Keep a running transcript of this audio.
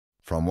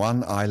From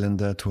one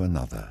islander to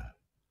another,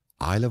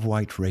 Isle of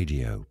Wight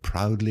Radio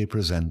proudly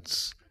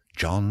presents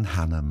John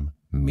Hannam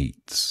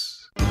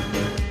Meets.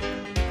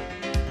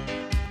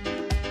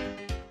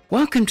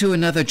 Welcome to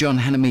another John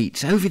Hannam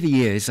Meets. Over the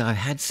years, I've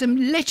had some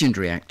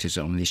legendary actors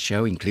on this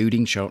show,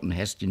 including Charlton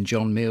Heston,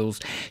 John Mills,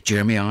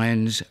 Jeremy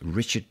Irons,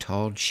 Richard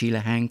Todd, Sheila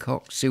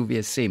Hancock,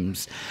 Sylvia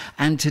Sims,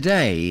 and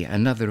today,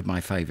 another of my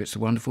favourites, the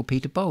wonderful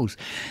Peter Bowles.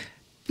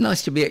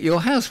 Nice to be at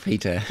your house,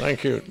 Peter.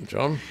 Thank you,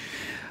 John.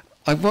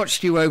 I've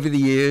watched you over the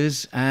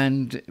years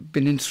and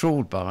been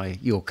enthralled by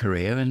your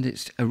career, and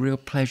it's a real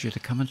pleasure to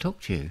come and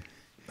talk to you.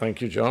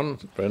 Thank you, John.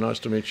 Very nice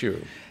to meet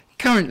you.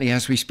 Currently,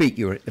 as we speak,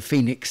 you're at the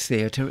Phoenix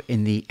Theatre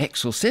in The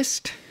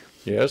Exorcist.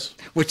 Yes.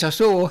 Which I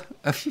saw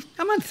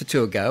a month or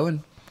two ago, and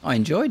I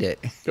enjoyed it.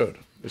 Good.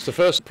 It's the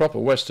first proper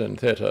West End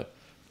theatre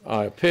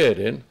I appeared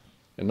in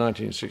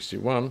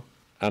 1961,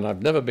 and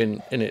I've never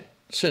been in it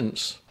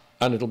since,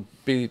 and it'll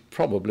be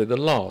probably the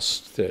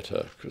last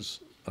theatre, because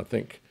I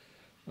think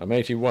I'm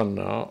 81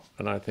 now,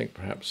 and I think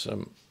perhaps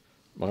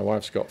my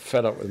wife's got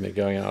fed up with me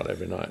going out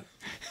every night.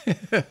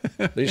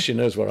 At least she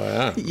knows where I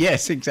am.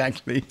 Yes,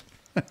 exactly.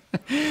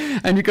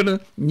 And you've got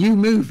a new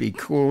movie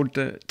called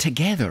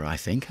Together, I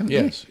think, haven't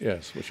you?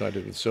 Yes, which I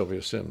did with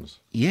Sylvia Sims.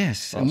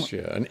 Yes. Last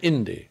year. An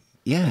indie.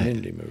 Yeah. An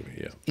indie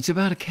movie, yeah. It's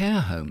about a care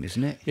home,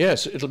 isn't it?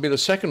 Yes, it'll be the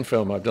second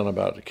film I've done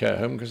about a care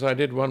home, because I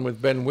did one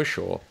with Ben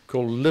Whishaw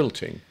called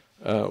Lilting,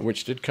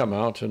 which did come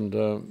out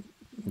and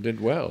did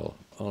well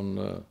on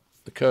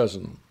the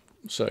Curzon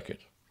circuit,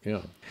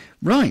 yeah.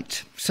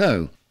 Right.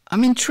 So,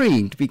 I'm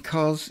intrigued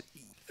because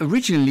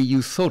originally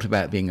you thought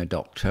about being a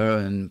doctor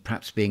and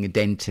perhaps being a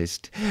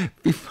dentist.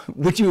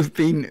 Would you have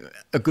been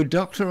a good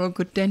doctor or a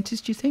good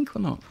dentist, do you think, or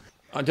not?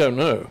 I don't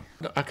know.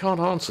 I can't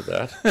answer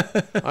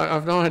that.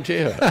 I've no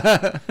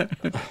idea.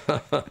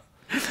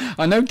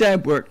 I know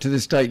Dad worked at a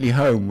stately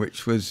home,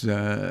 which was,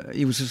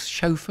 he was a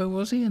chauffeur,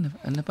 was he,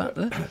 and a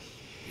butler?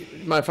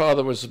 My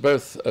father was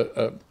both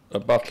a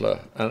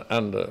butler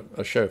and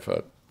a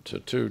chauffeur to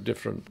two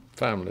different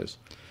families.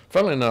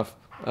 Funnily enough,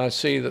 I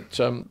see that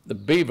the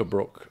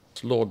Beaverbrook,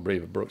 Lord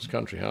Beaverbrook's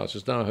country house,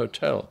 is now a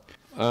hotel,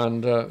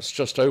 and it's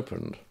just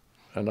opened,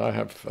 and I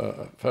have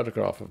a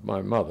photograph of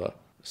my mother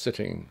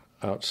sitting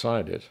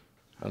outside it,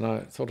 and I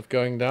thought of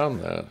going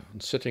down there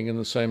and sitting in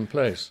the same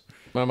place.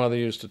 My mother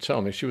used to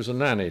tell me, she was a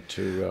nanny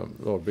to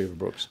Lord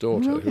Beaverbrook's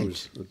daughter, Right. who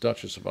was the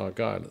Duchess of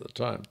Argyll at the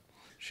time.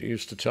 She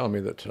used to tell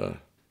me that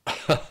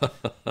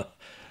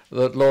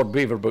that Lord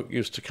Beaverbrook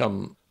used to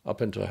come up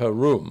into her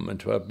room,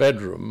 into her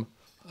bedroom,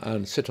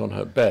 and sit on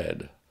her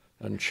bed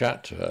and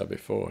chat to her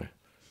before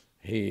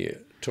he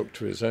took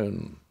to his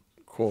own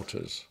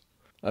quarters.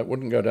 That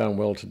wouldn't go down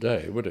well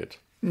today, would it?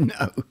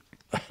 No.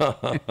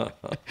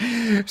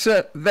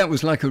 So that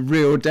was like a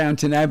real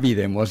Downton Abbey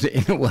then, was it,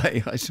 in a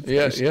way, I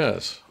suppose?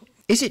 Yes.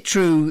 Is it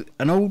true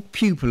an old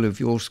pupil of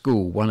your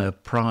school won a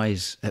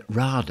prize at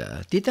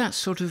RADA? Did that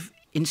sort of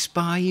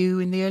inspire you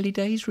in the early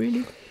days,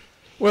 really?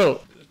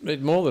 Well,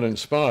 it more than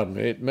inspired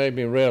me. It made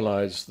me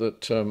realise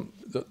that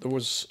that there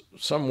was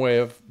some way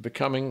of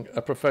becoming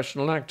a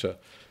professional actor,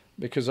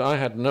 because I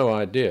had no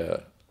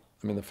idea.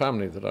 I mean, the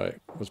family that I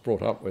was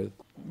brought up with,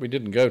 we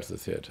didn't go to the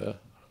theatre.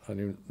 I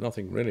knew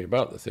nothing really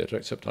about the theatre,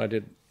 except I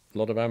did a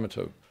lot of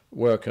amateur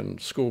work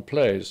and school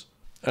plays.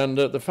 And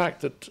the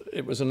fact that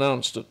it was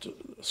announced at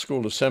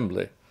school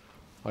assembly,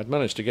 I'd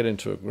managed to get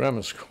into a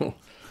grammar school,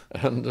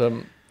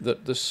 and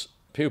that this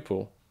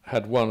pupil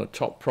had won a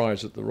top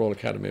prize at the Royal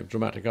Academy of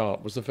Dramatic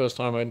Art was the first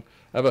time I'd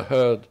ever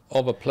heard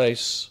of a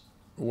place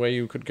where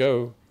you could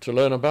go to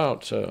learn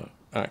about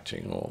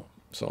acting or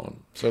so on.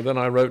 So then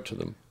I wrote to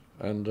them,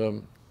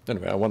 and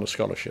anyway, I won a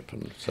scholarship,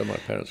 and so my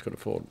parents could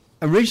afford.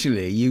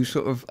 Originally, you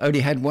sort of only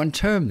had one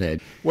term there.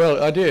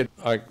 Well, I did.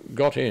 I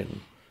got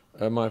in.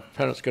 My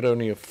parents could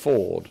only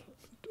afford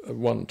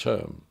one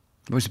term.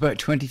 It was about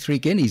 23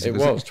 guineas. It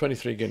was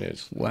 23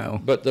 guineas. Wow.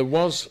 But there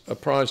was a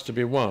prize to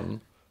be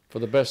won for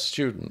the best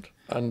student.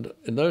 And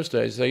in those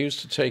days, they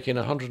used to take in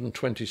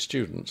 120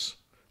 students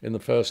in the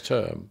first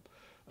term,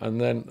 and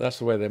then that's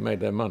the way they made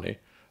their money,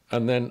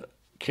 and then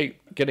keep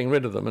getting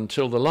rid of them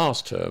until the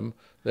last term.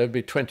 There'd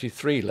be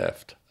 23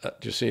 left,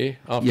 do you see,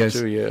 after Yes.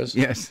 2 years.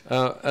 Yes.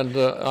 And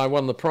I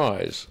won the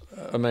prize,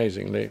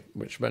 amazingly,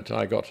 which meant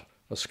I got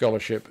a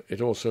scholarship. It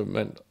also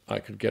meant I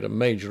could get a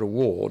major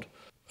award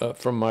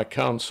from my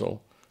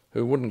council,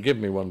 who wouldn't give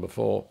me one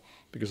before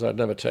because I'd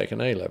never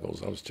taken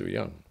A-levels. I was too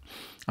young.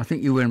 I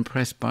think you were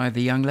impressed by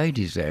the young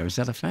ladies there. Is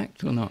that a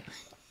fact or not?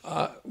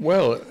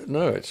 Well,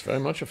 no, it's very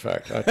much a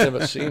fact.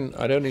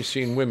 I'd only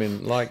seen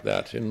women like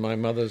that in my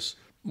mother's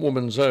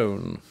Woman's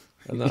Own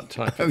and that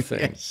type of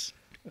thing. Yes.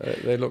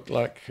 They looked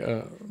like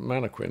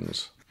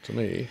mannequins to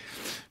me.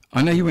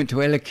 I know you went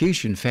to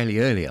elocution fairly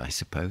early, I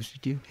suppose,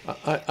 did you?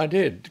 I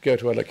did go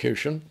to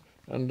elocution,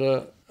 and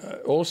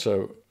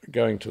also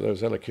going to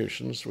those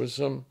elocutions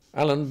was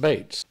Alan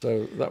Bates,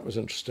 so that was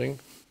interesting.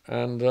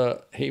 And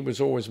he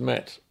was always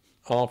met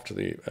after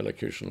the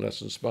elocution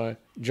lessons by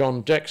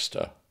John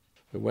Dexter,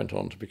 who went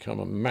on to become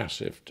a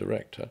massive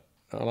director.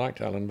 I liked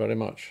Alan very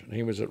much, and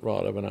he was at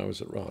RADA when I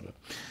was at RADA.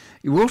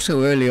 You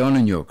also, early on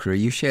in your career,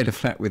 you shared a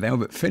flat with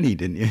Albert Finney,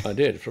 didn't you? I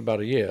did, for about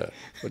a year,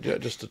 but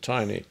just a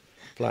tiny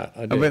flat.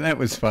 I did. I bet that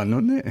was fun,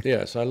 wasn't it?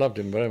 Yes, I loved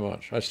him very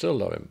much. I still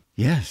love him.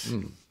 Yes,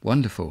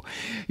 wonderful.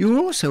 You were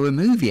also a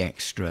movie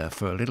extra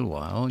for a little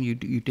while. You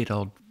did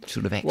odd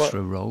sort of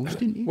extra roles,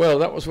 didn't you? Well,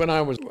 that was when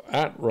I was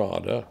at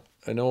RADA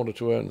in order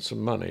to earn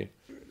some money,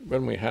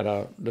 when we had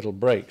our little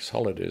breaks,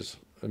 holidays,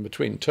 in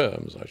between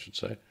terms, I should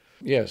say.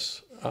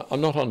 Yes,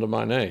 I'm not under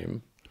my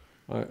name.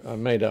 I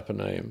made up a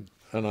name,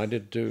 and I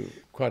did do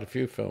quite a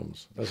few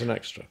films as an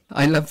extra.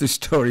 I love the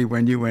story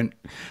when you went,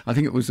 I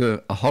think it was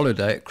a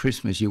holiday at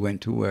Christmas you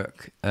went to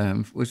work.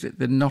 Was it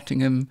the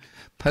Nottingham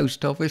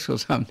Post Office or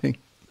something?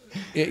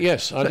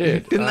 Yes, I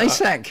did. Didn't they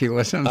sack you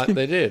or something?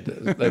 They did.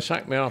 They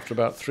sacked me after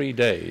about 3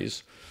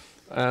 days,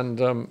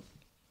 and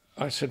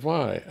I said,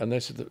 why? And they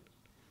said that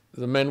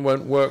the men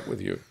won't work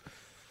with you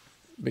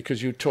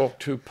because you talk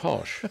too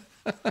posh.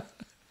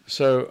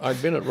 So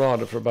I'd been at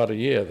RADA for about a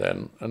year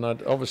then, and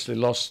I'd obviously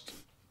lost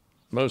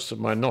most of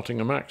my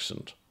Nottingham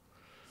accent,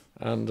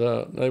 and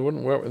they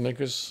wouldn't work with me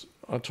because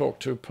I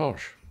talked too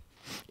posh.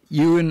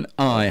 You and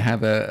I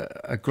have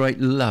a great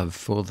love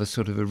for the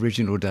sort of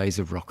original days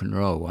of rock and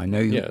roll. I know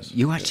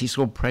you actually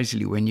saw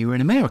Presley when you were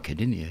in America,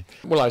 didn't you?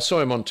 Well, I saw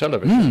him on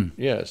television,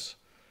 yes.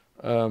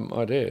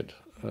 I did.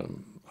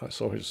 I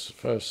saw his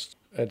first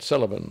Ed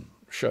Sullivan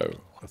show,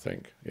 I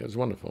think. It was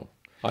wonderful.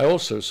 I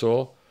also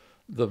saw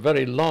the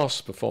very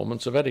last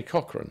performance of Eddie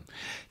Cochran.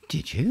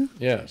 Did you?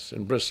 Yes,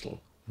 in Bristol.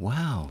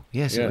 Wow.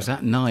 Yes, it was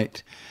that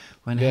night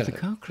when I had the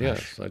car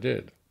crash. Yes, I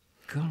did.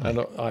 Golly.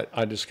 And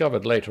I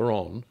discovered later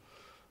on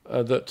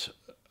that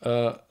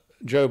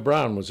Joe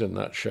Brown was in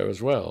that show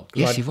as well.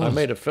 Yes, he was. I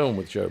made a film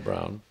with Joe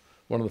Brown,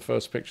 one of the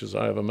first pictures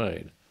I ever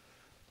made.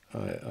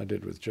 I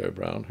did with Joe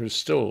Brown, who's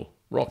still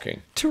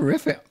rocking.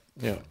 Terrific.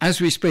 Yeah. As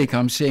we speak,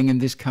 I'm seeing him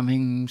this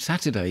coming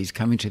Saturday. He's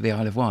coming to the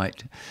Isle of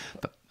Wight.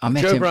 But I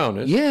met Joe him, Brown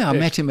is? Yeah, I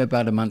met him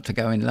about a month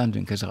ago in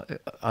London because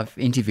I've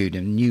interviewed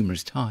him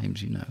numerous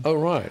times, you know. Oh,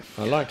 right.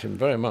 I liked him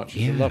very much.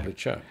 He's a lovely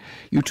chap.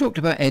 You talked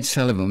about Ed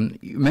Sullivan.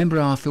 You remember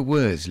Arthur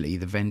Worsley,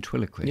 the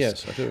ventriloquist?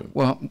 Yes, I do.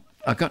 Well,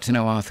 I got to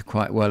know Arthur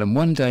quite well, and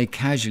one day,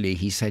 casually,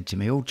 he said to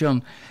me, "Oh,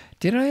 John,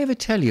 did I ever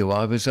tell you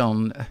I was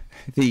on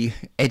the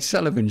Ed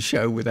Sullivan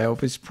show with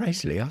Elvis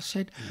Presley?" I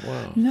said,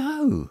 Wow.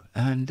 "No."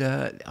 And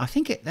I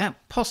think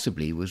that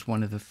possibly was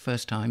one of the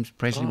first times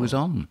Presley was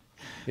on.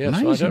 Yes, Amazing,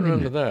 I don't isn't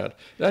remember it?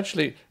 that.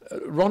 Actually,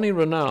 Ronnie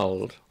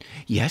Ronald.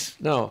 Yes.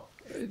 Now,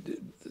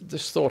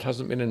 this thought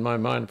hasn't been in my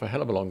mind for a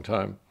hell of a long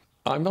time.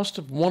 I must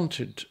have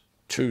wanted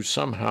to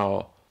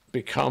somehow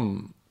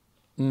become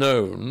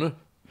known,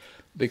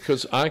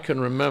 because I can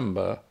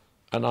remember,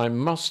 and I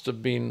must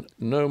have been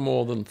no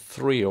more than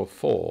 3 or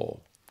 4,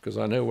 because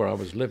I know where I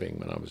was living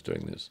when I was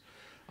doing this.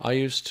 I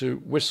used to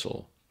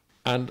whistle,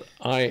 and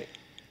I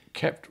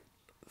kept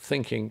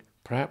thinking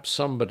perhaps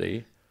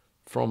somebody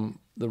from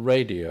the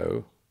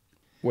radio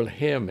will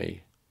hear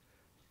me,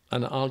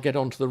 and I'll get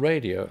onto the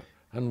radio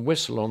and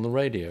whistle on the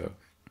radio,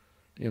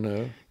 you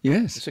know.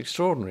 Yes. It's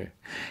extraordinary.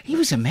 He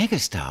was a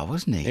megastar,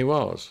 wasn't he? He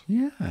was.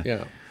 Yeah.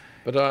 Yeah.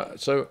 But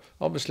so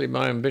obviously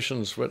my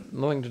ambitions were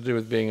nothing to do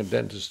with being a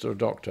dentist or a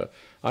doctor.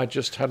 I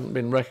just hadn't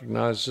been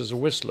recognised as a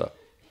whistler.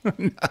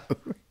 No.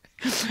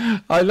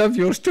 I love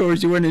your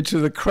stories. You went into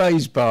the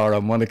Craze Bar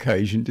on one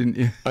occasion, didn't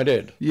you? I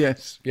did.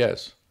 Yes.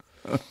 Yes.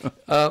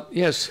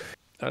 Yes.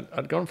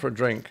 I'd gone for a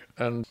drink,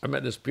 and I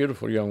met this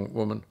beautiful young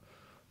woman.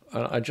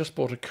 I just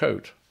bought a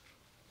coat,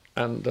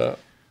 and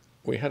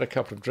we had a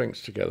couple of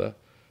drinks together.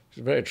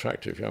 She's a very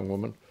attractive young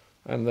woman.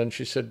 And then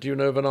she said, "Do you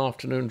know of an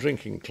afternoon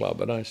drinking club?"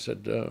 And I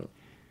said,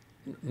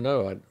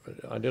 "No,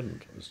 I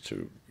didn't. I was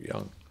too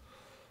young."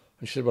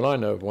 And she said, "Well, I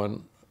know of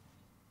one."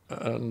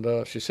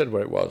 And she said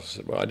where it was. I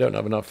said, "Well, I don't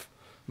have enough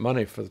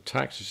money for the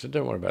taxi." She said,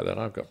 "Don't worry about that.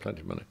 I've got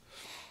plenty of money."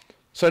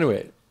 So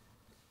anyway,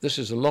 this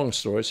is a long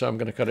story, so I'm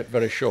going to cut it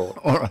very short.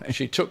 All right.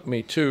 She took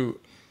me to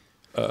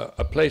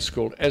a place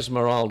called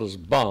Esmeralda's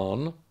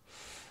Barn,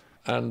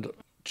 and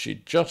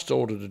she just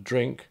ordered a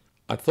drink.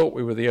 I thought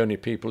we were the only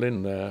people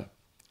in there,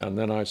 and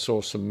then I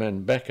saw some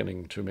men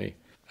beckoning to me,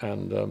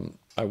 and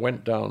I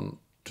went down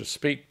to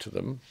speak to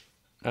them,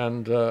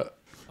 and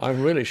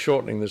I'm really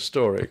shortening this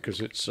story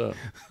because it's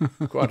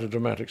quite a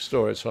dramatic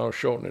story, so I'll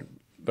shorten it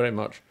very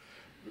much.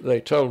 They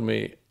told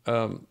me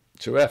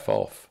to F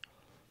off,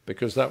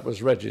 because that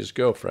was Reggie's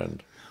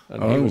girlfriend,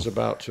 and he was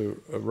about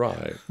to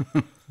arrive.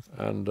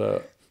 And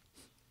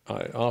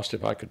I asked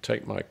if I could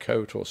take my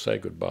coat or say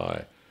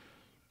goodbye,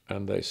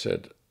 and they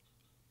said,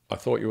 "I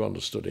thought you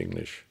understood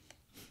English.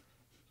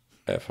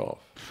 F off."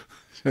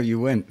 So you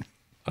went.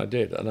 I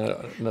did,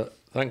 and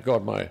thank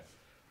God my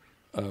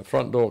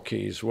front door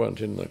keys weren't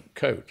in the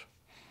coat.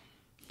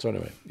 So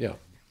anyway, yeah.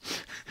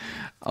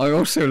 I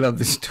also love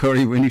the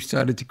story when you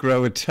started to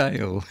grow a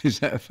tail. Is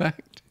that a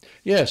fact?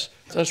 Yes,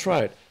 that's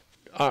right.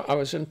 I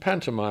was in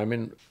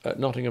pantomime at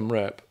Nottingham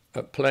Rep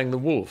playing the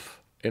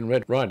wolf in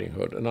Red Riding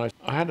Hood, and I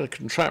had a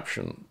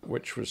contraption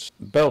which was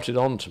belted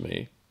onto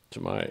me, to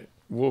my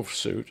wolf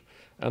suit,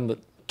 and the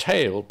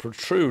tail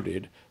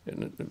protruded.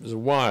 It was a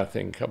wire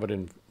thing covered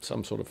in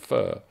some sort of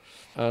fur,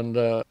 and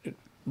it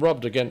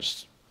rubbed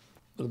against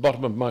the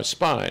bottom of my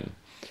spine,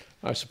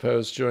 I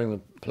suppose, during the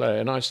play,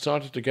 and I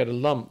started to get a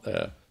lump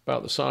there,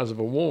 about the size of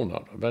a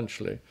walnut,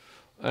 eventually.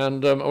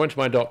 And I went to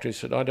my doctor. He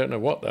said, "I don't know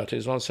what that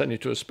is. I'll send you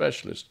to a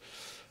specialist."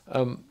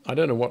 I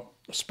don't know what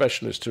a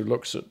specialist who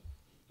looks at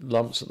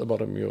lumps at the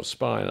bottom of your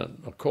spine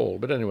are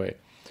called, but anyway,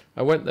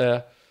 I went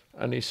there,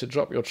 and he said,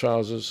 "Drop your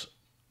trousers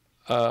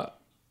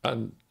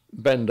and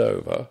bend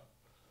over,"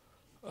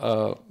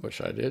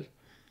 which I did.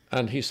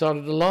 And he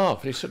started to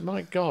laugh. He said,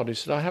 "My God," he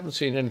said, "I haven't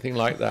seen anything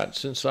like that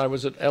since I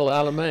was at El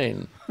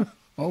Alamein."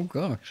 Oh,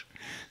 gosh.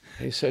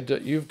 He said,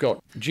 "You've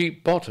got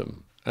Jeep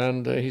bottom."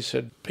 And he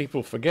said,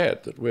 "People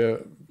forget that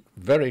we're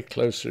very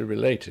closely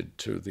related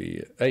to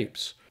the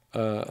apes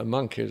and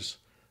monkeys,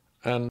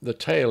 and the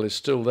tail is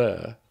still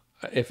there.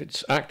 If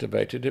it's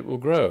activated, it will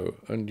grow,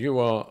 and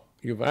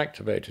you've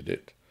activated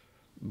it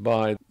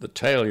by the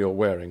tail you're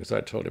wearing," as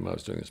I told him I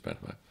was doing this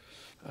pantomime.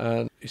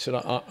 And he said,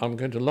 I'm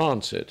going to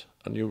lance it,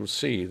 and you will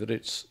see that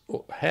it's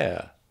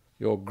hair.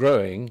 You're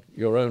growing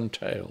your own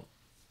tail."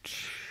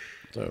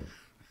 So,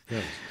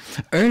 yes.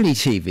 Early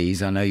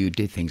TVs, I know you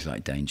did things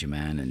like Danger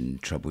Man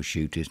and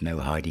Troubleshooters, No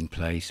Hiding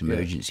Place,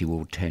 Emergency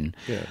Ward 10.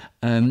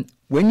 Yeah.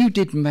 When you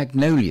did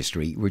Magnolia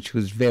Street, which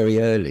was very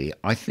early,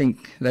 I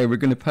think they were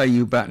going to pay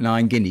you about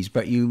 9 guineas,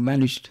 but you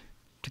managed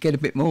to get a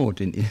bit more,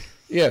 didn't you?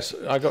 Yes,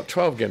 I got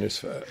 12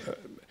 guineas.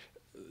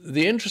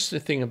 The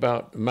interesting thing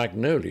about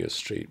Magnolia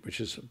Street, which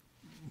is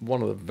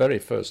one of the very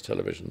first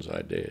televisions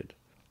I did,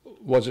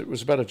 was it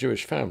was about a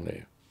Jewish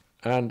family.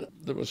 And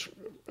there was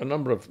a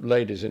number of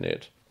ladies in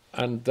it,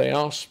 and they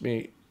asked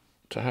me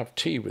to have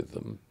tea with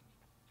them,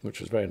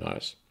 which was very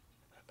nice.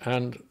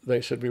 And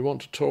they said, "We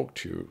want to talk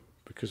to you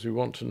because we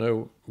want to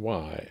know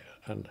why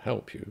and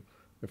help you,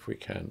 if we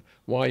can,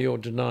 why you're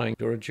denying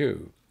you're a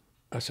Jew."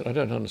 I said, "I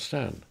don't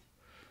understand."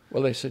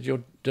 Well, they said,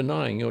 "You're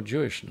denying your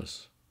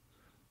Jewishness."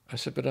 I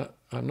said, "But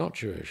I'm not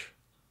Jewish."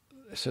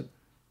 They said,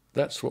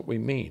 "That's what we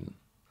mean."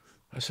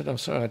 I said, "I'm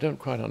sorry, I don't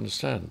quite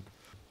understand."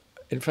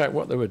 In fact,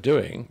 what they were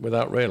doing,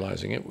 without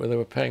realizing it, they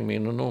were paying me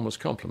an enormous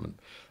compliment.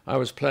 I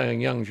was playing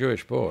a young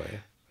Jewish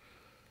boy,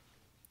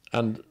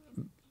 and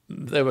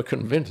they were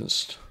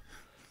convinced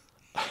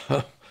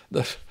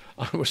that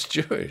I was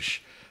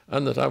Jewish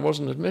and that I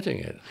wasn't admitting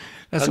it.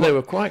 They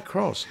were quite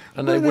cross,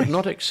 and they would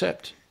not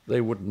accept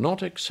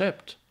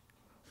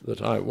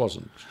that I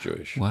wasn't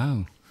Jewish.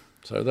 Wow.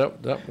 So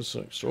that was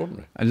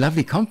extraordinary. A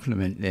lovely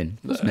compliment then,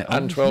 wasn't it?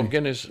 And 12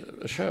 guineas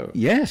a show.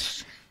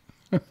 Yes.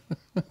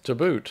 To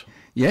boot.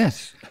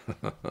 Yes.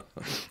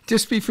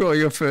 Just before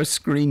your first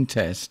screen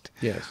test,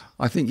 yes,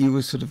 I think you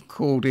were sort of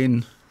called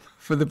in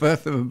for the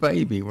birth of a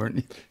baby, weren't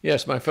you?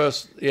 Yes,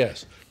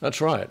 yes,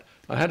 that's right.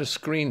 I had a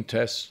screen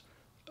test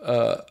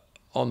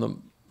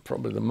on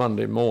probably the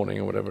Monday morning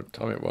or whatever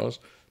time it was,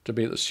 to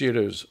be at the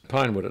studios,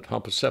 Pinewood, at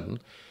 7:30.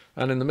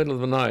 And in the middle of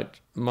the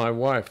night, my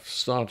wife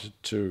started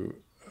to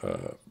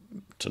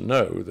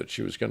know that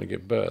she was going to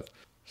give birth.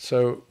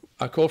 So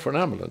I called for an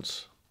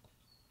ambulance.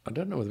 I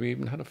don't know whether we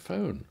even had a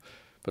phone,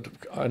 but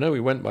I know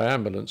we went by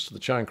ambulance to the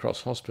Charing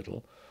Cross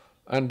Hospital.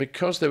 And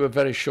because they were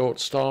very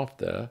short-staffed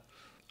there,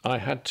 I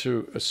had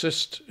to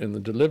assist in the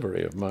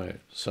delivery of my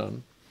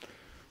son.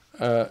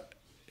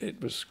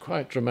 It was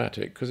quite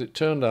dramatic because it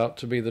turned out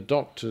to be the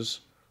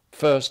doctor's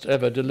first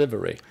ever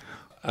delivery.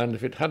 And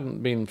if it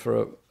hadn't been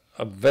for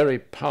a very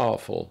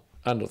powerful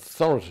and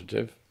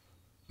authoritative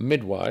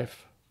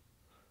midwife,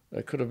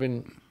 there could have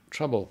been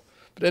trouble.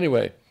 But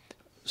anyway,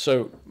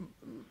 so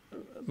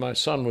my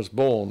son was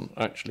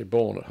actually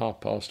born at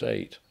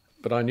 8:30,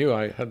 but I knew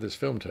I had this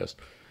film test.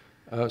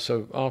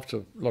 So after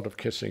a lot of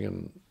kissing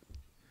and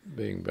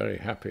being very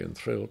happy and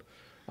thrilled,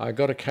 I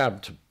got a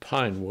cab to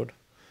Pinewood,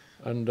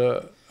 and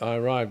I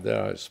arrived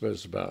there, I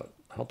suppose, about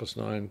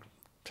 9:30,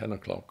 10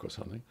 o'clock or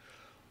something.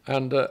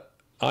 And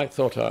I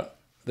thought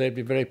they'd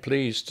be very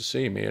pleased to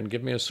see me and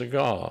give me a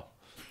cigar,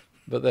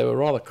 but they were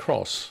rather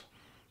cross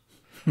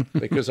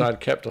because I'd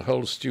kept a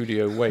whole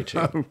studio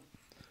waiting.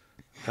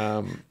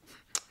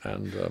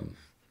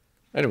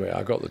 Anyway,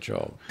 I got the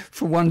job.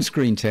 For one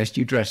screen test,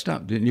 you dressed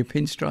up, didn't you?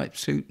 Pinstripe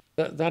suit?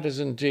 That is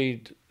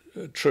indeed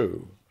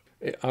true.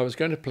 I was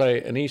going to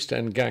play an East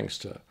End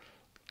gangster,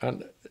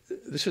 and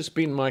this has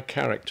been my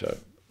character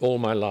all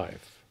my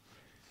life.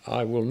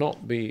 I will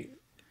not be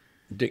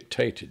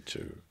dictated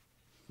to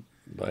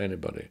by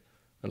anybody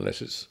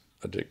unless it's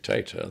a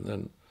dictator, and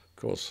then, of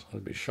course,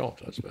 I'd be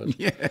shot, I suppose.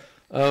 Yeah.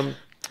 And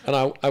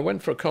I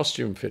went for a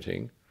costume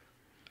fitting,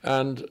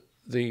 and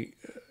the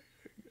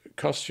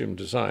costume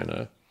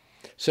designer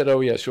said,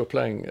 "Oh, yes, you're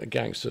playing a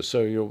gangster,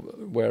 so you'll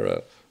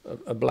wear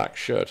a black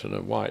shirt and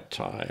a white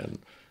tie." And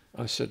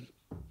I said,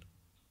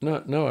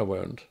 No, I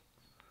won't.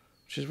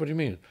 She said, "What do you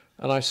mean?"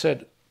 And I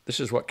said, this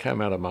is what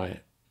came out of my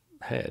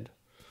head,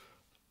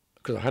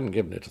 because I hadn't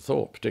given it a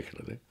thought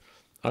particularly.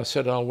 I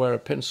said, "I'll wear a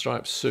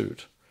pinstripe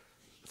suit,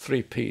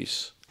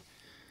 3-piece,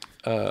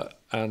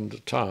 and a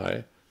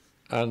tie,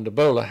 and a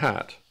bowler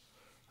hat,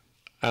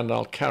 and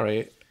I'll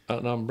carry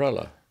an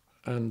umbrella."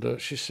 And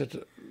she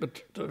said,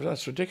 "But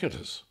that's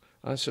ridiculous."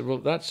 I said, "Well,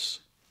 that's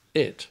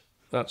it.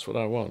 That's what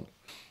I want."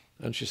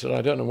 And she said,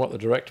 I don't know what the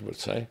director would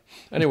say.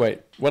 Anyway,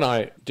 when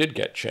I did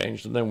get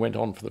changed and then went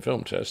on for the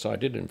film test, I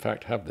did in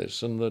fact have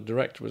this, and the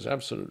director was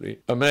absolutely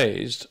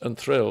amazed and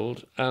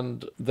thrilled,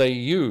 and they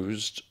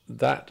used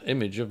that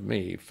image of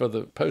me for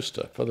the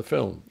poster, for the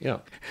film, yeah.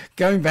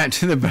 Going back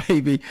to the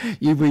baby,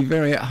 you'd be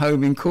very at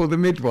home in Call the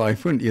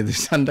Midwife, wouldn't you, the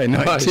Sunday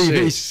night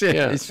TV series?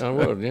 Yes, I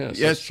would, yes,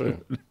 that's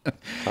true.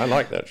 I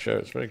like that show,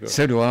 it's very good.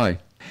 So do I.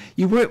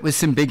 You worked with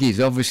some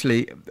biggies,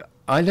 obviously.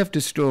 I loved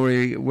a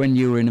story when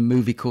you were in a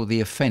movie called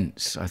The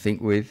Offence, I think,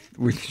 with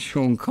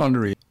Sean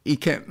Connery. He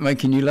kept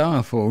making you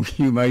laugh, or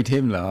you made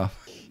him laugh.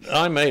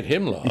 I made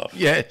him laugh.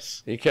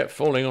 Yes. He kept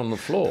falling on the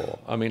floor.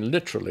 I mean,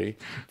 literally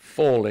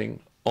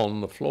falling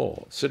on the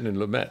floor. Sidney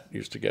Lumet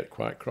used to get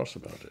quite cross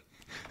about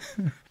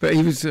it. But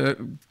he was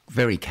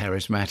very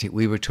charismatic.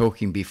 We were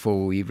talking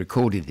before we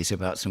recorded this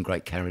about some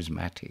great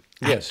charismatic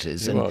actors.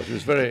 Yes, he was. He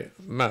was very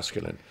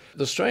masculine.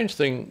 The strange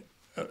thing,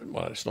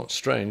 well, it's not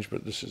strange,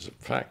 but this is a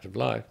fact of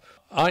life.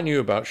 I knew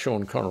about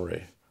Sean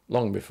Connery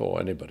long before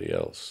anybody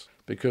else,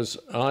 because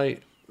I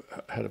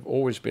had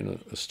always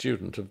been a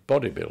student of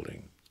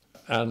bodybuilding.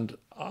 And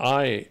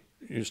I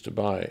used to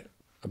buy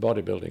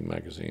bodybuilding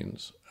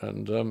magazines,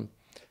 and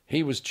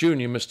he was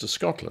Junior Mr.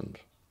 Scotland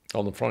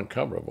on the front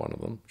cover of one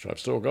of them, which I've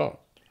still got.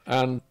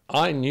 And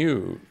I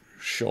knew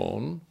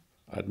Sean,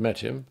 I'd met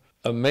him.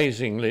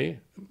 Amazingly,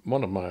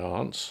 one of my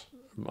aunts,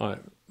 my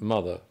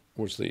mother,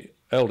 was the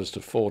eldest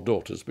of 4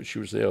 daughters, but she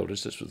was the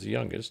eldest, this was the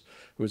youngest,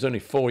 who was only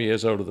 4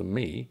 years older than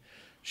me.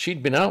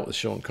 She'd been out with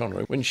Sean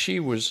Connery when she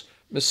was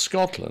Miss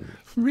Scotland.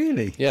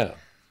 Really? Yeah.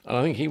 And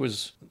I think he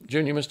was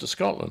Junior Mr.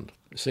 Scotland,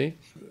 you see.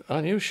 I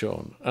knew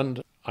Sean,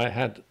 and I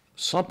had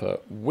supper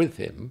with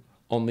him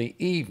on the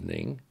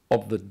evening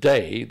of the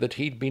day that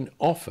he'd been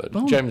offered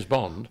James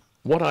Bond.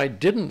 What I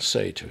didn't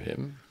say to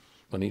him,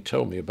 when he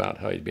told me about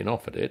how he'd been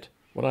offered it,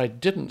 what I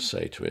didn't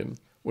say to him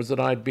was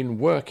that I'd been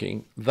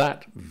working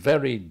that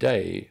very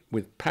day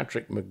with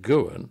Patrick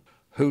McGowan,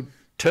 who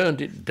turned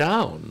it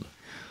down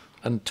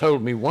and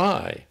told me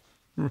why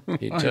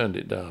he turned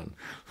it down.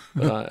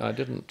 But I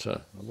didn't,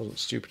 I wasn't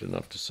stupid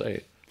enough to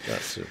say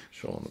that to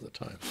Sean at the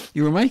time.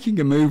 You were making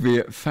a movie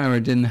at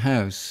Farringdon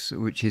House,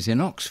 which is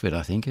in Oxford,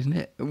 I think, isn't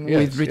it?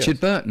 With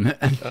Richard Burton.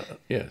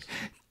 Yes.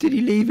 Did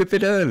he leave a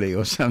bit early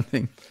or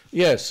something?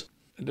 Yes.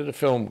 I did a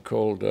film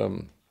called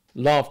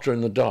Laughter in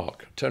the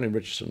Dark, Tony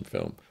Richardson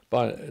film,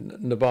 by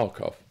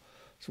Nabokov.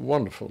 It's a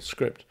wonderful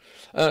script.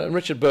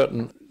 Richard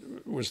Burton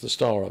was the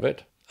star of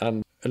it,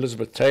 and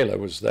Elizabeth Taylor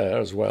was there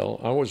as well.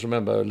 I always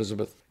remember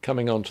Elizabeth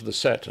coming onto the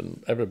set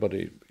and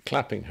everybody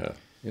clapping her,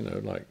 you know,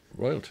 like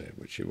royalty,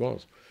 which she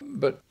was.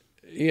 But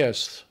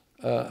yes,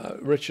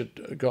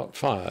 Richard got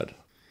fired.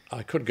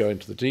 I could go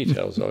into the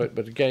details of it,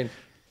 but again,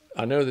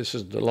 I know this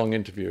isn't a long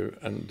interview,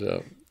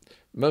 and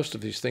most of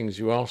these things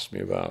you asked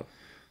me about,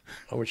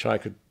 which I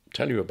could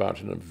tell you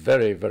about in a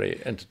very,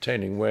 very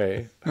entertaining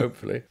way,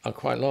 hopefully, are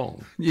quite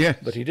long. Yes.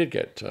 But he did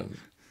get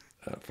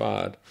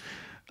fired,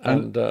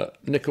 and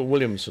Nicol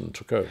Williamson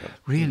took over.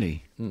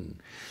 Really? Mm.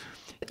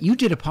 You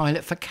did a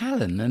pilot for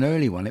Callan, an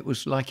early one. It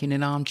was like in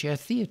an armchair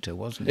theatre,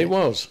 wasn't it? It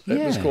was. Yeah.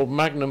 It was called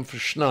Magnum for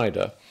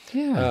Schneider.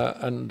 Yeah.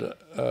 And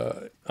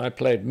I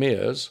played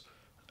Mears.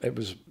 It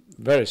was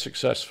very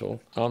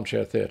successful,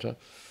 armchair theatre.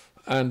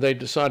 And they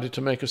decided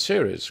to make a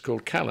series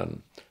called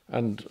Callan.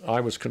 And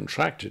I was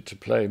contracted to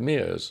play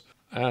Mears.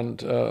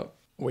 And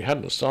we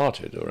hadn't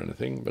started or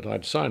anything, but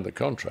I'd signed the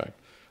contract.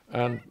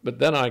 But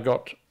then I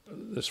got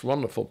this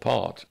wonderful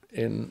part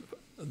in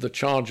The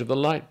Charge of the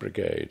Light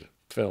Brigade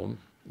film,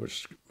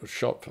 which was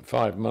shot for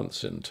 5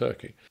 months in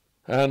Turkey.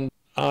 And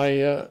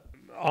I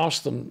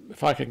asked them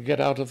if I could get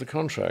out of the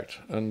contract,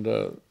 and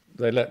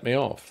they let me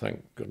off,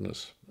 thank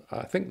goodness.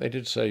 I think they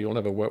did say, you'll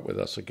never work with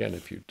us again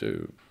if you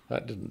do.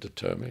 That didn't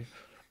deter me,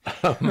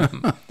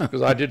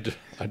 because I did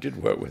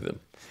work with them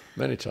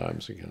many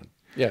times again.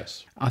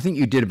 Yes. I think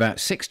you did about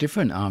 6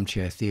 different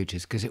armchair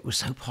theatres, because it was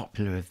so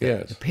popular of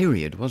the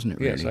period, wasn't it,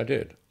 really? Yes, I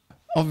did.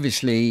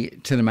 Obviously,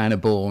 To The Manor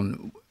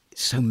Born,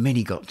 so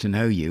many got to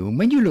know you. And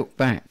when you look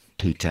back,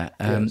 Peter,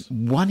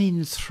 1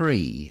 in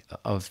 3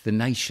 of the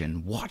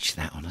nation watched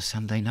that on a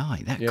Sunday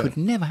night. That could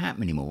never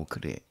happen anymore,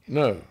 could it?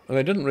 No, and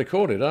they didn't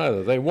record it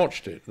either. They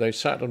watched it. They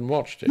sat and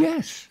watched it.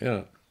 Yes.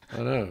 Yeah, I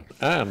know.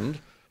 And,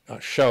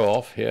 show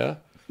off here.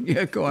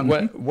 Yeah, go on.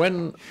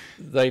 When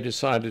they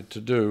decided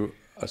to do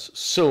a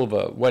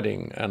silver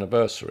wedding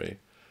anniversary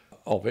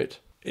of it,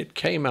 it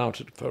came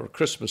out for a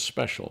Christmas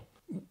special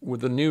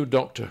with the new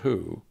Doctor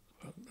Who.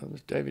 It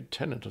was David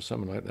Tennant or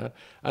something like that,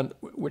 and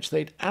which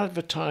they'd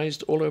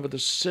advertised all over the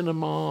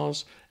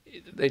cinemas.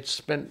 They'd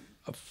spent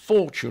a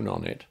fortune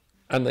on it,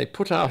 and they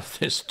put out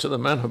this To The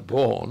Manor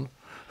Born,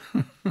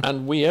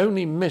 and we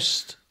only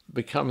missed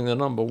becoming the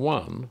number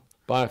 1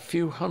 by a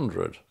few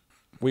hundred.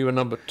 We were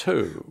number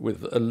 2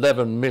 with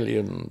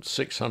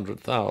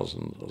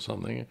 11,600,000 or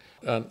something,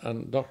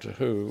 and Doctor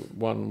Who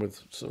won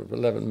with sort of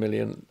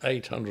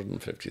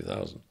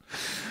 11,850,000.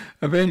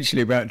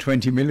 Eventually, about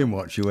 20 million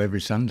watch you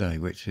every Sunday,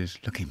 which is,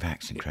 looking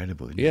back, it's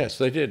incredible, isn't it? Yes,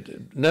 they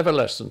did. Never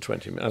less than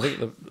 20 million. I think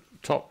the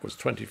top was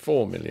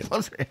 24 million.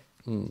 Was it?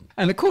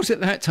 And of course, at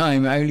that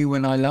time, Only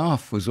When I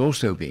Laugh was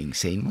also being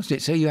seen, wasn't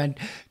it? So you had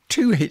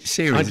 2 hit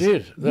series. I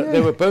did. Yeah.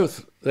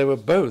 They were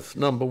both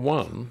number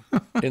one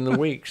in the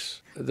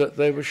weeks that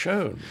they were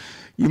shown.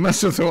 You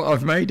must have thought,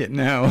 I've made it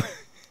now.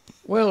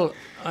 Well,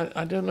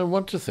 I don't know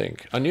what to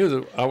think. I knew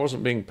that I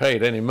wasn't being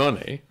paid any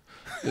money.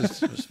 It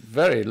was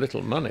very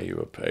little money you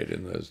were paid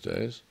in those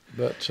days.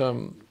 But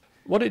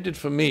what it did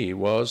for me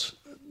was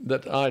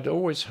that I'd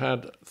always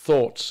had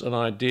thoughts and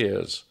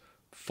ideas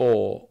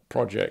for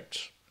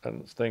projects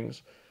and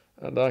things,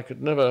 and I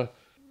could never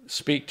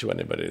speak to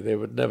anybody. They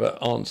would never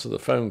answer the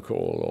phone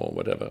call or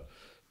whatever.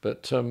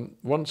 But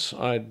once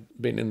I'd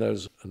been in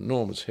those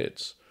enormous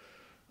hits,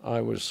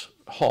 I was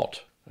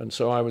hot, and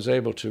so I was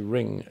able to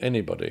ring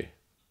anybody,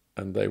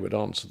 and they would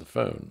answer the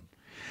phone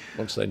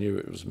once they knew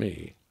it was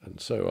me. And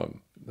so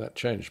that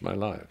changed my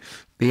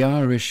life. The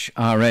Irish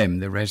RM,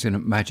 the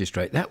resident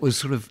magistrate, that was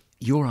sort of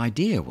your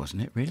idea,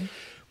 wasn't it, really?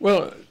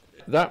 Well,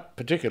 that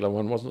particular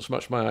one wasn't so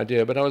much my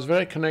idea, but I was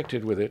very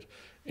connected with it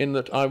in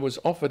that I was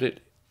offered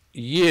it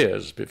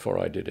years before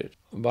I did it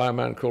by a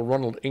man called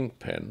Ronald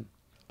Inkpen,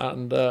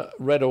 and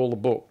read all the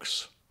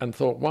books and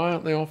thought, why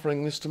aren't they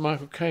offering this to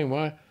Michael Caine?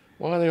 Why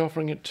are they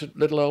offering it to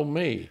little old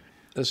me?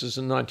 This is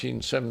in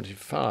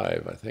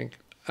 1975, I think.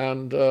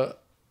 And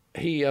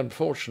he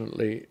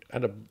unfortunately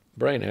had a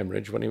brain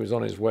hemorrhage when he was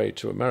on his way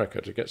to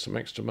America to get some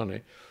extra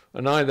money.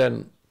 And I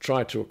then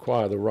tried to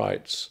acquire the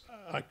rights.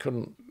 I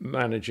couldn't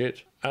manage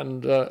it.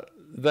 And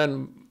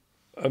then,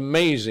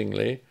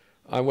 amazingly,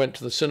 I went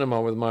to the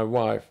cinema with my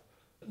wife.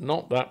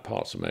 Not that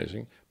part's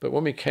amazing, but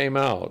when we came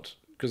out,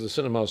 because the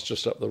cinema's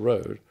just up the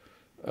road,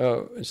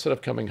 instead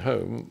of coming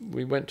home,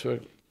 we went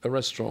to a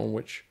restaurant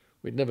which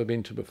we'd never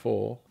been to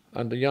before,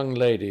 and a young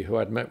lady who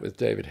I'd met with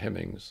David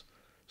Hemmings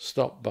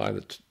stopped by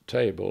the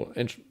table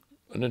and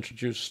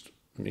introduced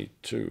me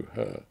to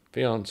her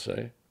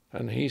fiancé,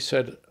 and he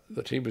said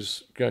that he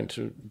was going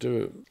to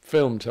do a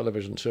film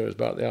television series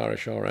about the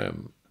Irish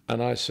RM.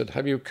 And I said,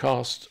 have you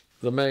cast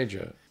the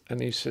Major?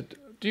 And he said,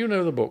 do you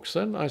know the books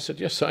then? I said,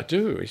 yes, I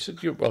do. He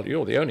said, well,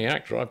 you're the only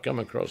actor I've come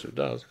across who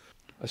does.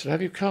 I said,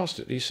 have you cast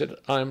it? He said,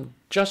 I'm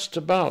just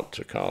about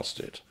to cast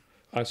it.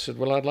 I said,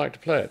 well, I'd like to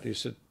play it. He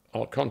said,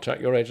 I'll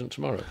contact your agent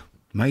tomorrow.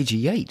 Major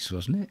Yates,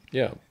 wasn't it?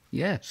 Yeah.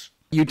 Yes.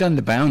 You'd done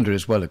The Bounder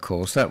as well, of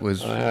course. That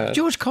was...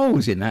 George Cole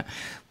was in that.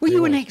 Were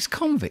you an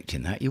ex-convict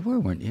in that? You were,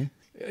 weren't you?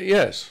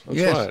 Yes,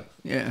 that's right.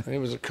 Yeah. He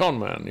was a con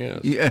man, yes.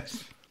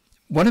 Yes.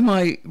 One of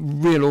my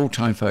real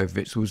all-time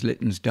favourites was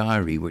Lytton's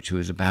Diary, which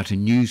was about a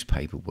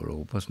newspaper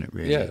world, wasn't it,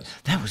 really? Yes.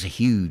 That was a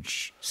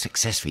huge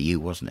success for you,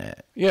 wasn't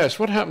it? Yes,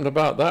 what happened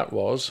about that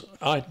was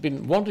I'd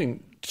been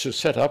wanting to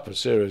set up a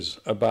series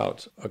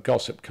about a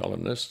gossip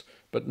columnist,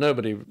 but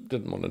nobody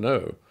didn't want to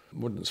know,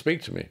 wouldn't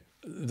speak to me.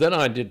 Then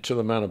I did To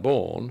The Manor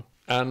Born,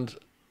 and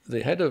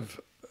the head of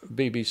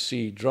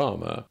BBC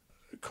drama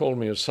called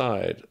me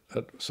aside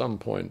at some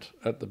point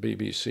at the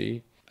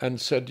BBC and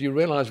said, you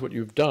realise what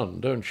you've done,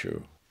 don't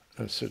you?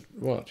 I said,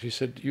 what? He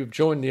said, you've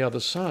joined the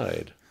other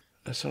side.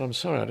 I said, I'm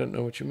sorry, I don't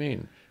know what you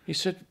mean. He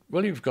said,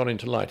 well, you've gone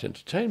into light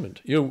entertainment.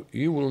 You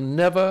will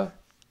never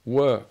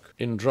work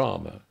in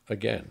drama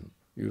again.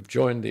 You've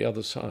joined the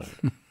other side.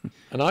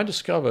 And I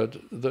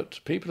discovered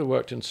that people who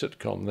worked in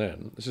sitcom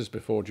then, this is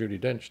before Judi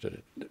Dench did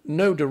it,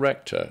 no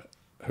director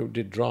who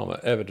did drama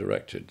ever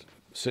directed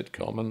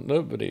sitcom, and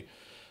nobody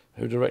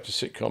who directed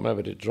sitcom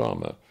ever did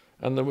drama.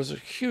 And there was a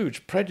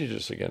huge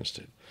prejudice against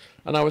it.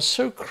 And I was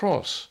so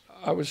cross.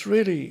 I was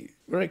really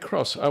very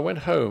cross. I went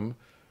home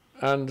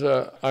and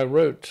I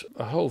wrote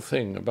a whole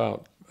thing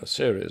about a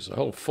series, a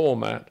whole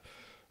format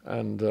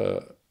and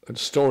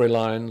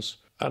storylines.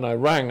 And I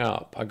rang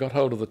up. I got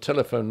hold of the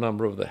telephone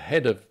number of the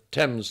head of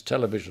Thames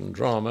Television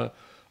Drama.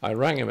 I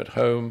rang him at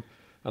home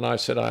and I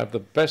said, I have the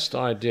best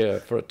idea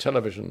for a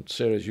television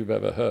series you've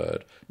ever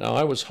heard. Now,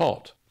 I was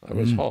hot. I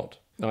was hot.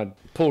 I'd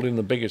pulled in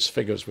the biggest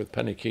figures with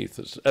Penny Keith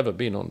that's ever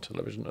been on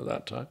television at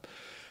that time.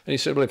 And he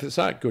said, well, if it's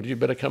that good, you'd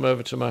better come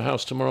over to my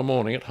house tomorrow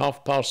morning at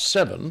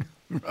 7:30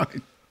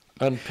 Right.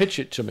 and pitch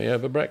it to me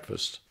over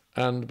breakfast.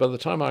 And by the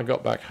time I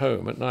got back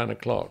home at 9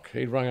 o'clock,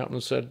 he rang up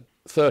and said,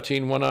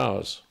 13 1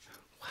 hours.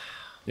 Wow.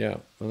 Yeah,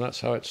 and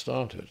that's how it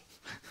started.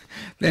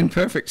 Then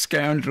Perfect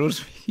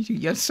Scoundrels.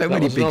 You had so That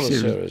many was big another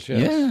series. series,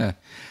 yes. Yeah.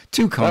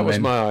 Two That was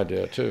men. my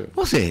idea too.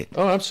 Was it?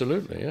 Oh,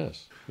 absolutely,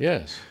 yes.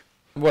 Yes.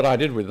 What I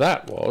did with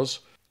that was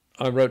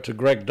I wrote to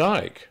Greg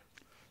Dyke.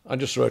 I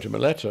just wrote him a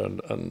letter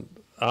and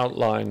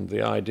outlined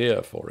the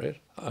idea for it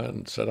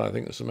and said, I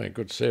think this will make a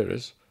good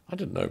series. I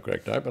didn't know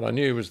Greg Dyke, but I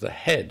knew he was the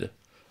head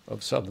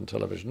of Southern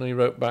Television. And he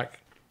wrote back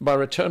by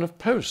return of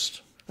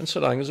post and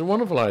said, I think it's a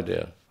wonderful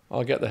idea.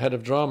 I'll get the head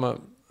of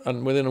drama.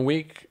 And within a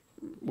week,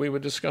 we were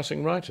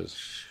discussing writers.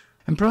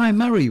 And Brian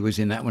Murray was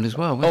in that one as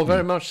well, wasn't Oh,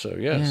 very much so,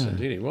 yes, Yeah.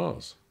 indeed he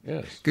was,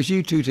 yes. Because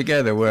you two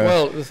together were...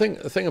 Well, the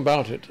thing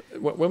about it,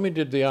 when we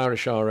did the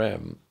Irish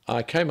RM,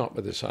 I came up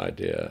with this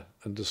idea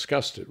and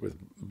discussed it with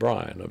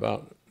Brian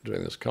about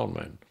doing this con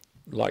man,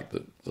 like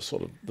the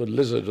sort of the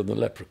lizard and the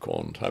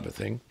leprechaun type of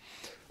thing.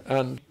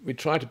 And we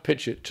tried to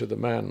pitch it to the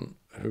man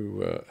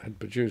who had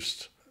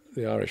produced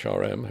the Irish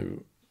RM,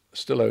 who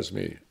still owes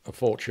me a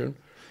fortune.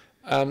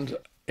 And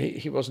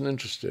he wasn't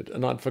interested,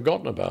 and I'd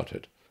forgotten about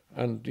it.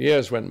 And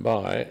years went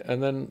by,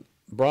 and then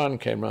Brian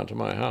came round to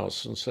my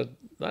house and said,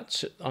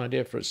 "That's the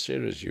idea for a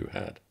series you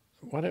had.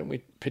 Why don't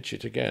we pitch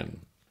it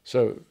again?"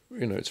 So,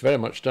 it's very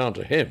much down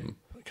to him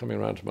coming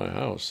round to my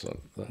house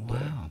that day.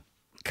 Wow.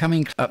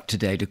 Coming up to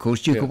date, of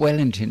course, Duke of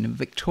Wellington and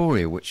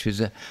Victoria, which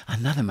was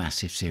another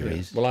massive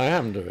series. Yeah. Well, I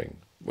am doing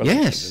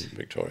Wellington Yes. and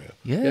Victoria.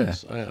 Yeah.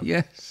 Yes, I am.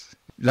 Yes.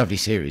 Lovely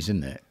series,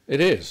 isn't it?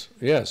 It is,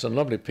 yes, and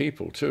lovely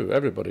people too.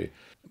 Everybody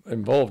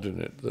involved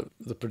in it.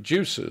 The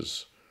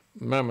producers,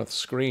 Mammoth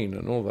Screen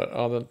and all that,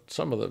 are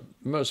some of the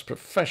most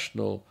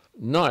professional,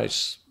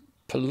 nice,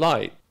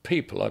 polite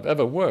people I've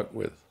ever worked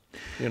with.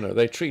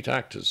 They treat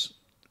actors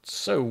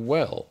so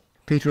well.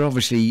 Peter,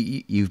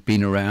 obviously, you've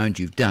been around,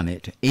 you've done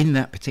it. In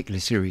that particular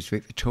series,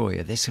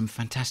 Victoria, there's some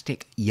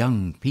fantastic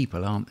young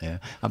people, aren't there?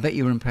 I bet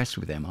you're impressed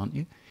with them, aren't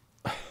you?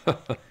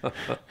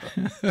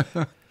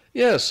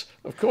 Yes,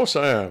 of course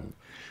I am.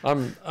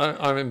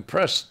 I'm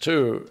impressed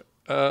too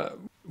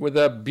with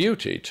their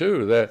beauty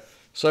too. They're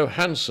so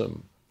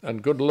handsome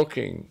and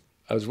good-looking,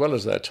 as well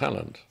as their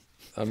talent.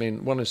 I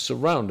mean, one is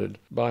surrounded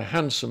by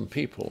handsome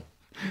people,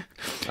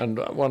 and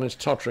one is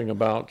tottering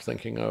about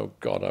thinking, "Oh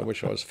God, I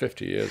wish I was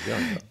 50 years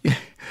younger."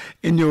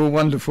 In your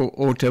wonderful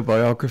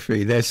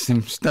autobiography, there's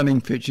some stunning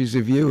pictures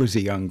of you as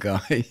a young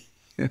guy.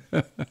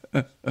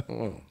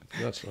 Oh,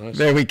 that's nice.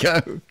 There we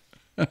go.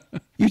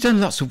 You've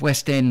done lots of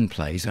West End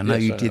plays. I know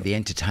Yes, you I did have. The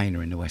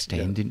Entertainer in the West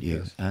End, didn't you?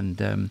 yes.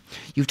 And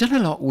you've done a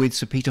lot with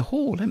Sir Peter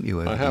Hall, haven't you,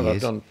 over I the have. years?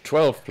 I've done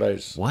 12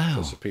 plays Wow.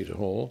 for Sir Peter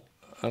Hall,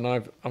 and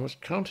I was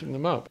counting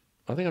them up.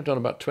 I think I've done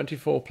about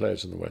 24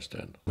 plays in the West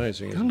End.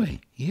 Amazing, isn't it?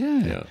 Golly,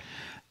 yeah. Yeah.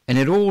 And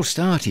it all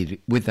started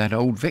with that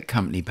old Vic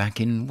company back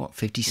in,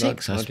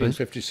 56, I suppose?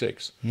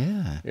 1956.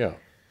 Yeah. Yeah,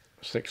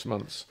 6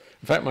 months.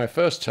 In fact, my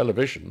first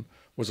television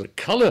was a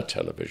colour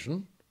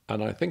television,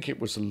 and I think it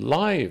was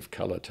live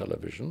colour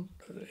television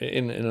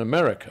in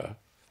America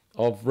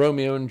of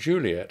Romeo and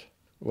Juliet,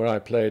 where I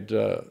played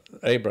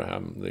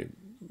Abraham, the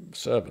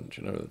servant,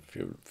 a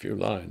few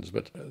lines.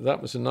 But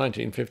that was in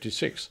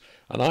 1956,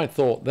 and I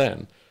thought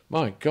then,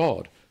 my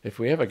God, if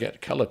we ever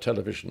get colour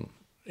television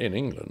in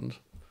England,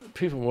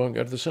 people won't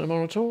go to the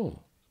cinema at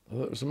all. I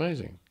thought it was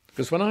amazing.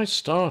 Because when I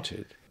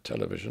started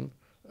television,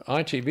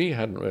 ITV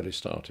hadn't really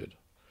started.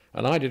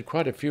 And I did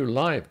quite a few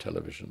live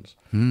televisions.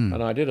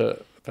 And I did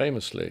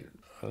famously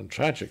and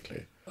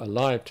tragically a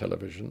live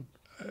television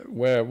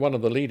where one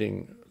of the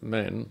leading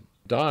men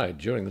died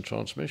during the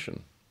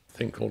transmission, a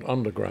thing called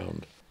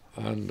Underground.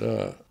 And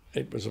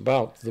it was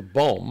about the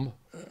bomb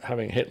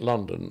having hit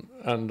London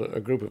and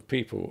a group of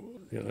people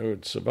who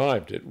had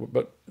survived it,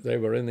 but they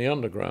were in the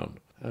underground.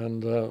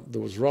 And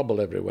there was rubble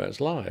everywhere.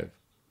 It's live.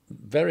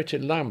 Verity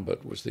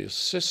Lambert was the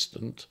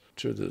assistant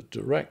to the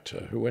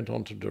director who went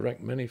on to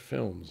direct many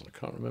films. I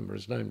can't remember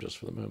his name just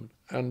for the moment.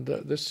 And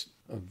this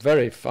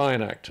very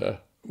fine actor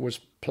was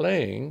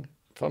playing,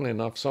 funnily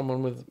enough,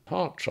 someone with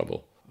heart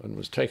trouble and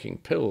was taking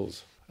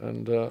pills.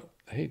 And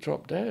he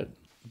dropped dead.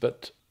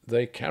 But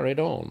they carried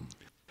on.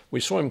 We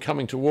saw him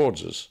coming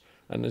towards us,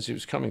 and as he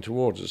was coming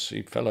towards us,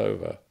 he fell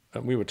over.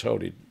 And we were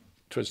told he'd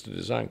twisted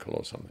his ankle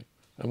or something.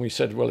 And we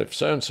said, well, if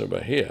so-and-so were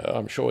here,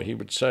 I'm sure he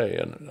would say.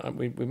 And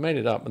we made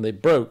it up, and they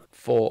broke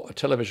for a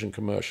television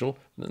commercial.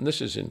 And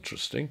this is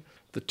interesting.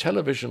 The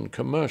television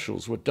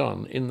commercials were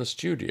done in the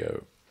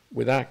studio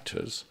with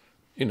actors,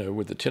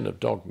 with the tin of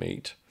dog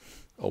meat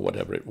or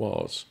whatever it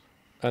was.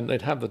 And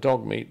they'd have the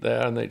dog meat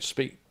there, and they'd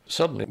speak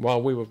suddenly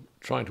while we were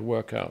trying to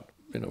work out,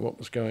 what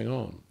was going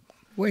on.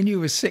 When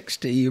you were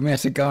 60, you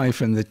met a guy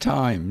from the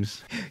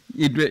Times.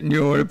 You'd written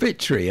your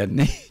obituary, hadn't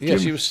he?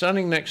 Yes, he was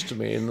standing next to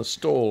me in the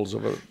stalls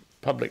of a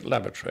public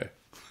lavatory.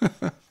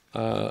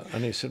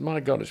 And he said, my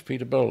God, it's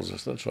Peter Bowles. I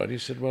said, that's right. He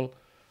said, well,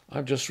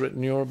 I've just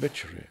written your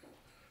obituary.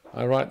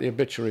 I write the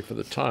obituary for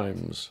the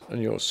Times,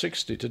 and you're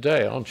 60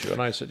 today, aren't you?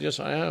 And I said, yes,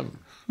 I am.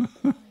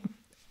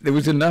 There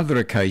was another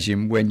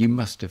occasion when you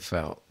must have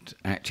felt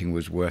acting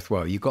was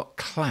worthwhile. You got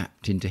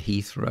clapped into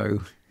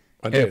Heathrow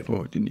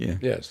Airport, didn't you?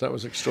 Yes, that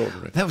was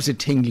extraordinary. That was a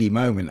tingly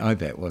moment, I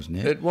bet, wasn't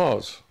it? It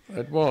was,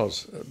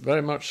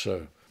 very much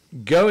so.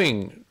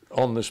 Going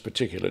on this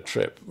particular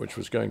trip, which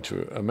was going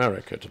to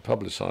America to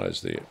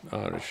publicise the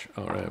Irish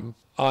RM,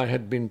 I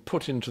had been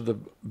put into the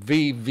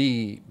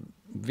VIP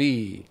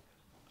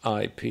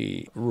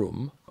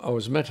room. I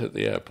was met at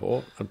the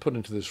airport and put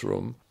into this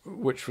room,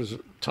 which was a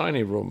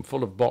tiny room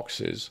full of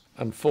boxes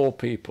and 4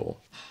 people.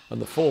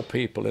 And the 4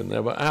 people in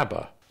there were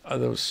ABBA.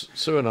 And there was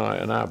Sue and I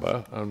and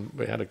ABBA, and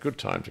we had a good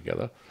time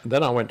together. And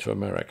then I went to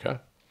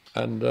America,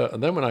 and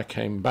then when I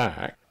came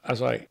back,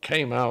 as I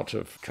came out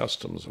of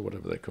customs or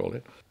whatever they call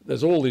it,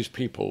 there's all these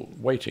people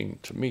waiting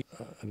to meet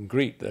and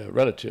greet their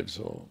relatives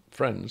or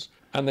friends,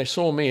 and they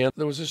saw me, and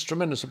there was this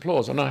tremendous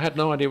applause, and I had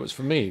no idea it was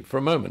for me for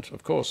a moment.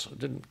 Of course, it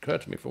didn't occur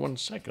to me for 1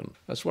 second.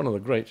 That's one of the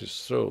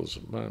greatest thrills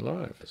of my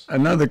life.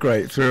 Another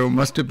great thrill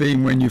must have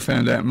been when you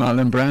found out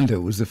Marlon Brando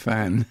was a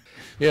fan.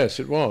 Yes,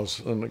 it was,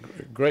 and the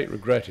great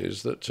regret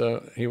is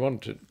that he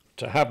wanted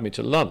to have me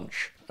to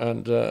lunch,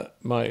 and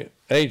my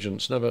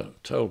agents never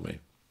told me.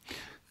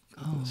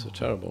 It's a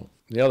terrible.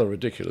 The other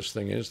ridiculous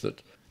thing is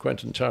that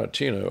Quentin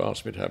Tarantino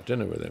asked me to have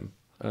dinner with him,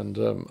 and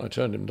I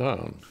turned him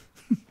down.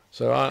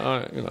 So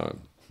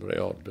very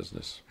odd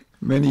business.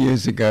 Many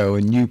years ago,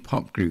 a new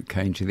pop group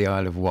came to the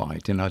Isle of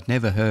Wight, and I'd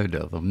never heard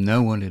of them.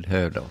 No one had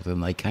heard of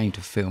them. They came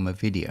to film a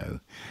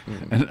video,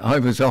 and I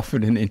was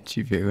offered an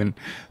interview, and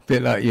a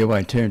bit like you,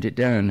 I turned it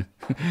down.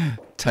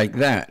 Take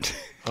that.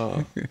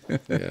 Ah,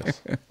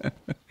 yes.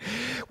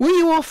 Were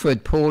you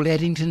offered Paul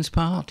Eddington's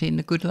part in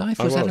The Good Life?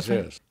 I was, that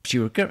yes. Did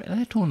you regret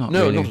that or not?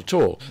 No, really? not at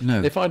all.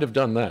 No. If I'd have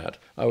done that,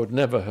 I would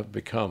never have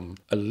become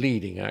a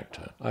leading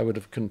actor. I would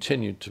have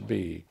continued to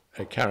be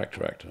a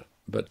character actor,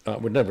 but I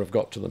would never have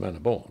got To The Manor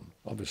Born,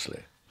 obviously.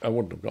 I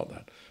wouldn't have got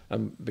that.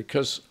 And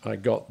because I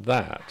got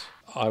that,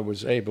 I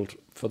was able to,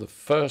 for the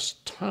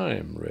first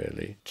time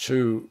really,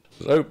 to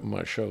open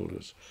my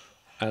shoulders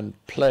and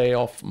play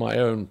off my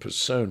own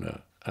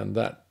persona, and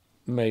that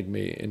made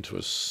me into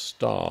a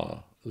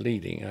star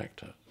leading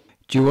actor.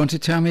 Do you want to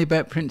tell me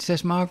about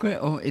Princess Margaret?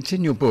 Or it's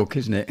in your book,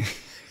 isn't it?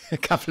 A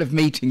couple of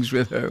meetings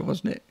with her,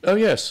 wasn't it? Oh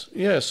yes.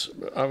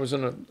 I was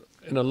in a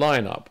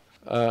lineup,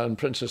 and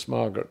Princess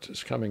Margaret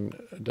is coming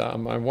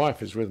down. My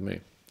wife is with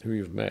me, who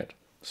you've met,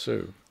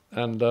 Sue,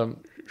 and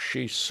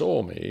she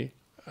saw me,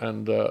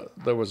 and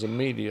there was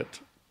immediate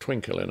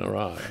twinkle in her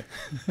eye.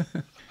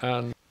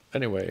 And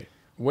anyway,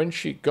 when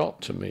she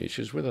got to me,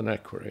 she's with an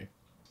equerry.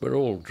 We're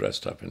all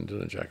dressed up in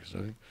dinner jackets, I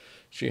think.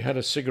 She had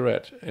a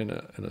cigarette in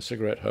a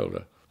cigarette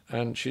holder,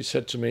 and she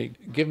said to me,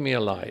 "Give me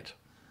a light,"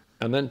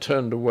 and then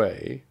turned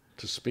away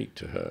to speak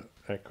to her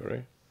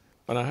equerry.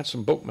 And I had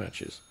some book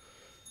matches,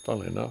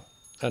 funnily enough.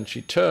 And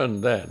she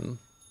turned then,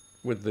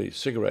 with the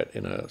cigarette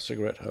in her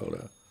cigarette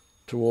holder,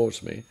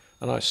 towards me,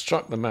 and I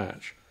struck the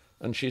match,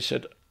 and she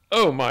said,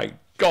 "Oh my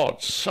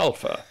God,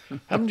 sulphur,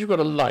 haven't you got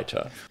a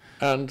lighter?"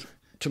 And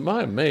to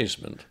my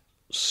amazement,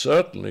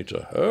 certainly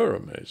to her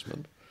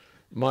amazement,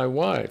 my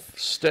wife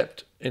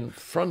stepped in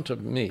front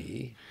of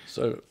me,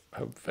 so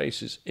her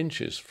face is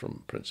inches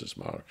from Princess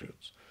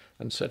Margaret's,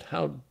 and said,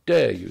 "How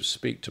dare you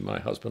speak to my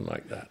husband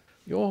like that?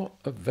 You're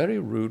a very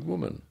rude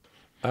woman."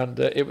 And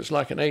it was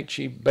like an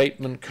H.E.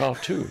 Bateman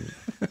cartoon.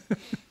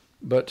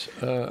 But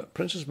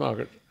Princess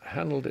Margaret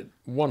handled it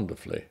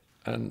wonderfully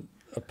and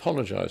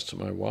apologized to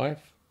my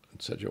wife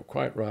and said, "You're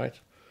quite right.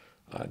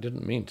 I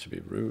didn't mean to be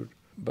rude,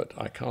 but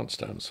I can't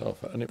stand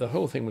sulphur." And the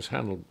whole thing was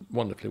handled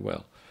wonderfully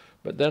well.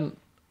 But then,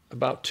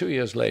 about 2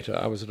 years later,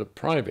 I was at a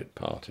private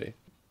party,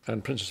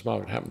 and Princess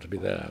Margaret happened to be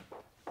there.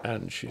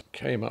 And she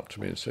came up to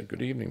me and said,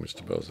 "Good evening,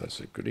 Mr. Bowles." I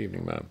said, "Good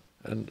evening, ma'am."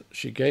 And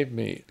she gave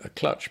me a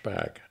clutch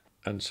bag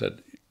and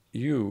said,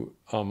 "You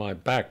are my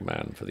bag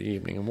man for the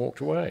evening," and walked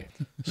away.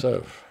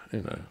 So,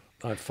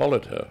 I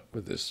followed her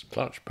with this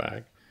clutch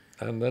bag,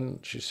 and then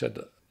she said,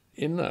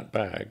 "In that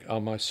bag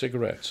are my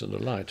cigarettes and a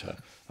lighter.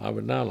 I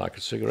would now like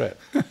a cigarette."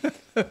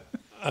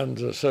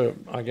 And so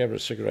I gave her a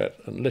cigarette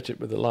and lit it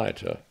with a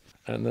lighter,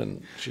 and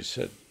then she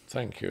said,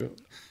 "Thank you.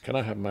 Can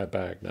I have my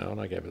bag now?" And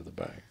I gave her the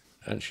bag.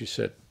 And she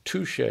said,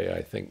 "Touché,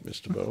 I think,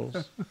 Mr.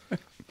 Bowles."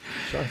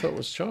 So I thought it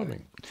was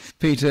charming.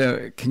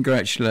 Peter,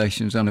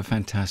 congratulations on a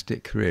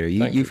fantastic career.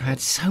 You've had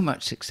so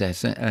much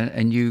success,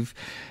 and you've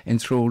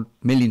enthralled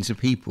millions of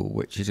people,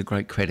 which is a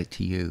great credit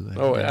to you.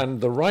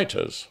 And the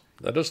writers.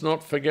 Let us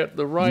not forget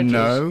the writers.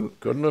 No.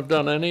 Couldn't have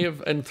done any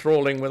of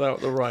enthralling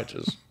without the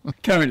writers.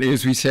 Currently,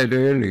 as we said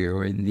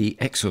earlier, in The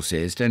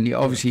Exorcist, and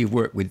obviously you've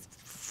worked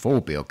for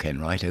Bill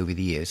Kenwright over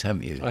the years,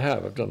 haven't you? I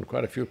have. I've done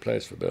quite a few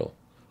plays for Bill.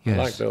 Yes.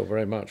 I like Bill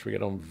very much. We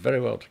get on very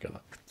well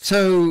together.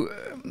 So,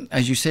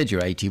 as you said,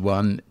 you're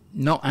 81.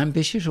 Not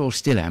ambitious, or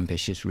still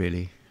ambitious,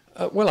 really?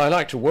 Well, I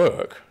like to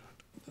work.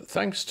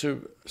 Thanks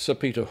to Sir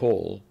Peter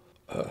Hall,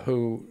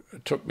 who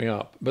took me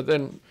up. But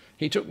then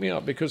he took me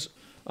up because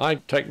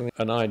I'd taken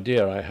an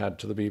idea I had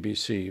to the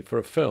BBC for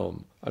a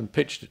film and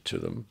pitched it to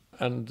them.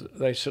 And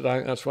they said,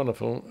 "That's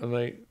wonderful." And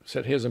they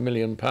said, "Here's £1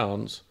 million.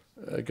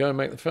 Go and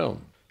make the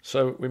film."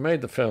 So we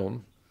made the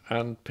film,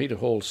 and Peter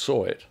Hall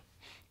saw it,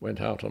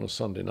 went out on a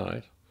Sunday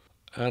night,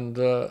 and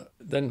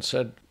then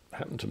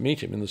happened to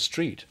meet him in the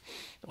street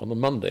on the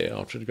Monday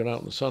after he'd gone out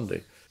on the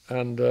Sunday.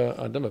 And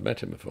I'd never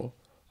met him before.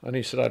 And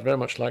he said, "I'd very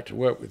much like to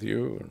work with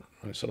you."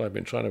 And I said, "I've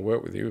been trying to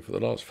work with you for the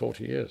last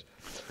 40 years.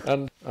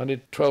 And I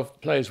did 12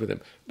 plays with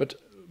him. But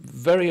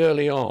very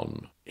early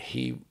on,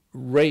 he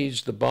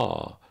raised the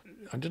bar.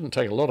 I didn't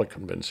take a lot of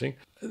convincing,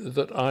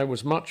 that I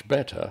was much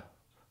better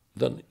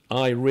than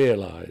I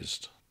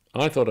realized.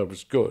 I thought I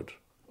was good,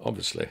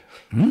 obviously.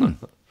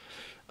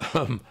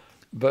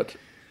 But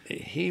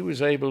he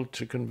was able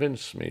to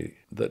convince me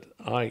that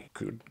I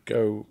could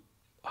go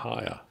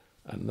higher,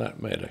 and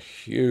that made a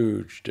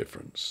huge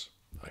difference.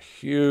 A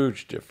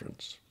huge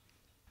difference.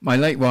 My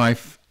late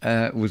wife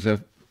was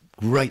a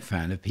great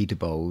fan of Peter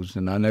Bowles,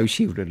 and I know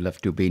she would have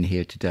loved to have been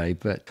here today.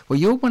 But, well,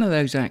 you're one of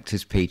those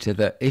actors, Peter,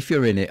 that if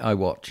you're in it, I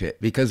watch it,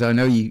 because I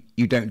know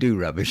you don't do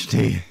rubbish,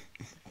 do you?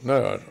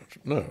 No, I don't.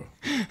 No.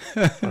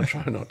 I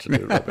try not to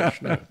do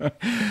rubbish, no.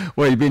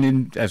 Well, you've been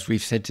in, as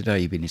we've said today,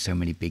 you've been in so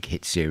many big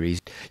hit series.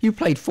 You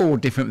played 4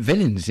 different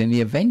villains in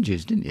The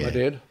Avengers, didn't you? I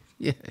did.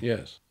 Yeah.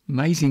 Yes.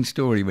 Amazing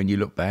story when you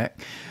look back.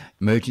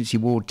 Emergency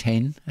Ward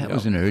 10. That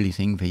was an early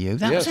thing for you.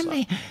 That Yes, was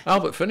only...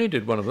 Albert Finney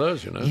did one of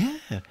those, you know.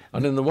 Yeah.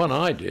 And in the one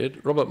I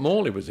did, Robert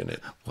Morley was in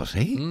it. Was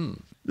he?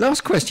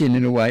 Last question,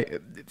 in a way.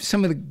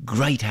 Some of the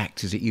great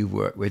actors that you've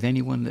worked with,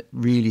 anyone that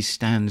really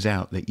stands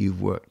out that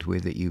you've worked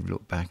with, that you've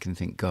looked back and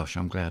think, gosh,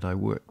 I'm glad I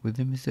worked with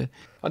them? Is there...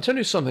 I'll tell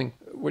you something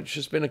which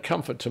has been a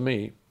comfort to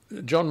me.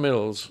 John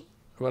Mills,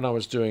 when I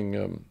was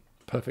doing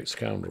Perfect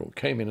Scoundrel,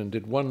 came in and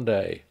did one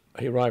day.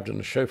 He arrived in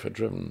a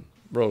chauffeur-driven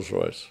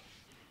Rolls-Royce,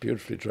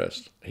 beautifully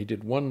dressed. He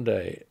did one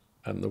day,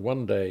 and the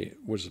one day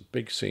was a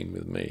big scene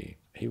with me.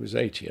 He was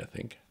 80, I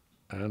think,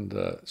 and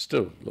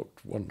still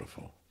looked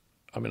wonderful.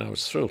 I mean, I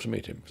was thrilled to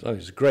meet him.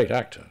 He's a great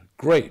actor.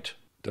 Great.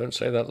 Don't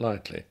say that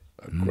lightly.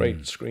 A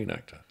great screen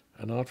actor.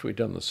 And after we'd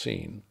done the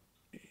scene,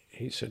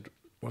 he said,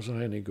 was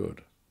I any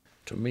good?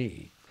 To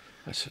me.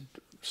 I said,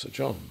 Sir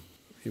John,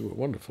 you were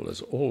wonderful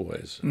as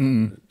always.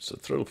 It's a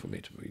thrill for me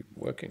to be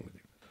working with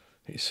you.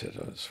 He said,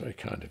 oh, it's very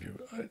kind of you.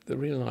 The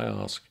reason I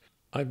ask,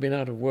 I've been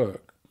out of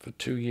work for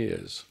 2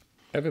 years.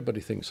 Everybody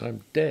thinks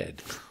I'm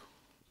dead.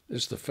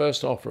 It's the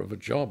first offer of a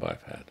job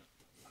I've had.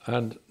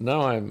 And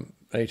now I'm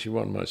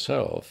 81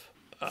 myself.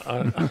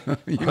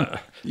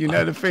 You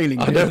know the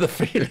feeling. I know the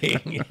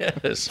feeling,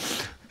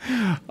 yes.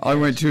 I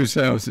went to his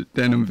house at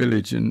Denham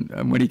Village,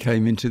 and when he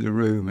came into the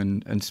room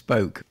and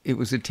spoke, it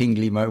was a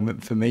tingly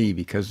moment for me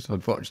because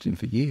I'd watched him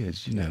for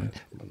years, you know.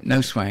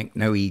 No swank,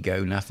 no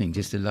ego, nothing,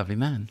 just a lovely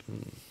man.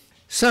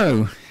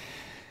 So,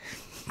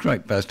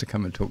 great buzz to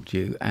come and talk to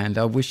you, and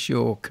I wish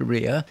your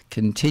career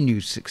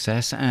continued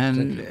success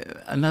and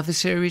another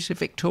series of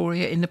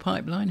Victoria in the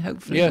pipeline,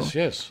 hopefully.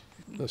 Yes,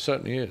 there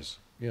certainly is,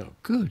 yeah.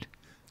 Good.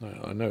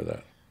 I know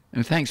that.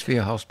 And thanks for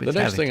your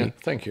hospitality.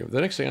 Thank you.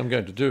 The next thing I'm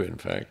going to do, in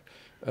fact,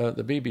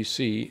 the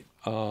BBC,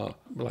 well,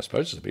 I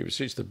suppose it's the BBC,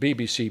 it's the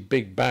BBC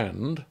Big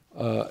Band.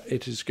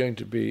 It is going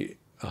to be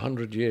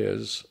 100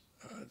 years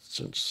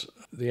since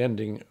the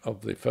ending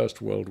of the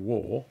First World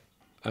War,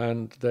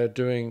 and they're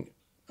doing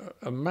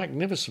a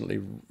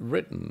magnificently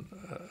written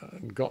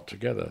and got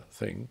together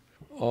thing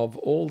of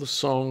all the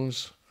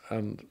songs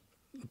and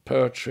the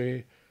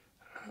poetry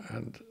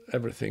and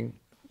everything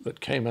that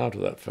came out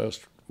of that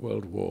First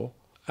World War,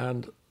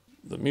 and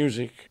the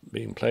music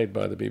being played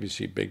by the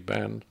BBC Big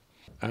Band.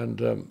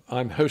 And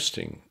I'm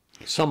hosting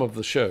some of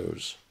the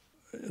shows.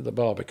 The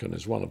Barbican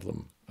is one of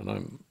them, and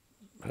I'm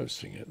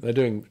hosting it. They're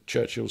doing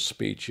Churchill's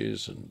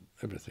speeches and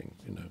everything,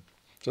 you know.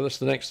 So that's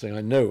the next thing. I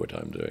know what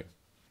I'm doing.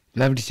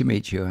 Lovely to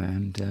meet you,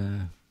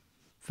 and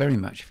very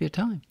much for your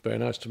time. Very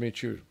nice to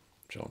meet you,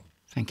 John.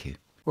 Thank you.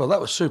 Well,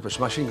 that was super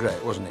smashing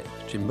great, wasn't it?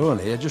 Jim Bowen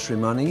here, just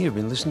reminding you, you've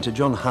been listening to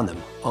John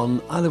Hannam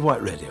on Isle of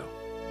Wight Radio.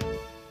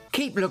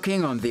 Keep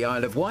looking on the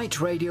Isle of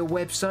Wight radio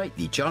website,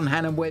 the John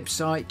Hannam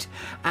website,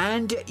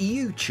 and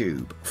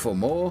YouTube for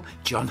more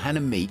John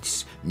Hannam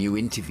Meets new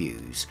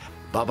interviews.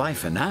 Bye-bye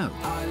for now.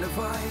 Isle of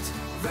Wight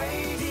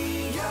Radio.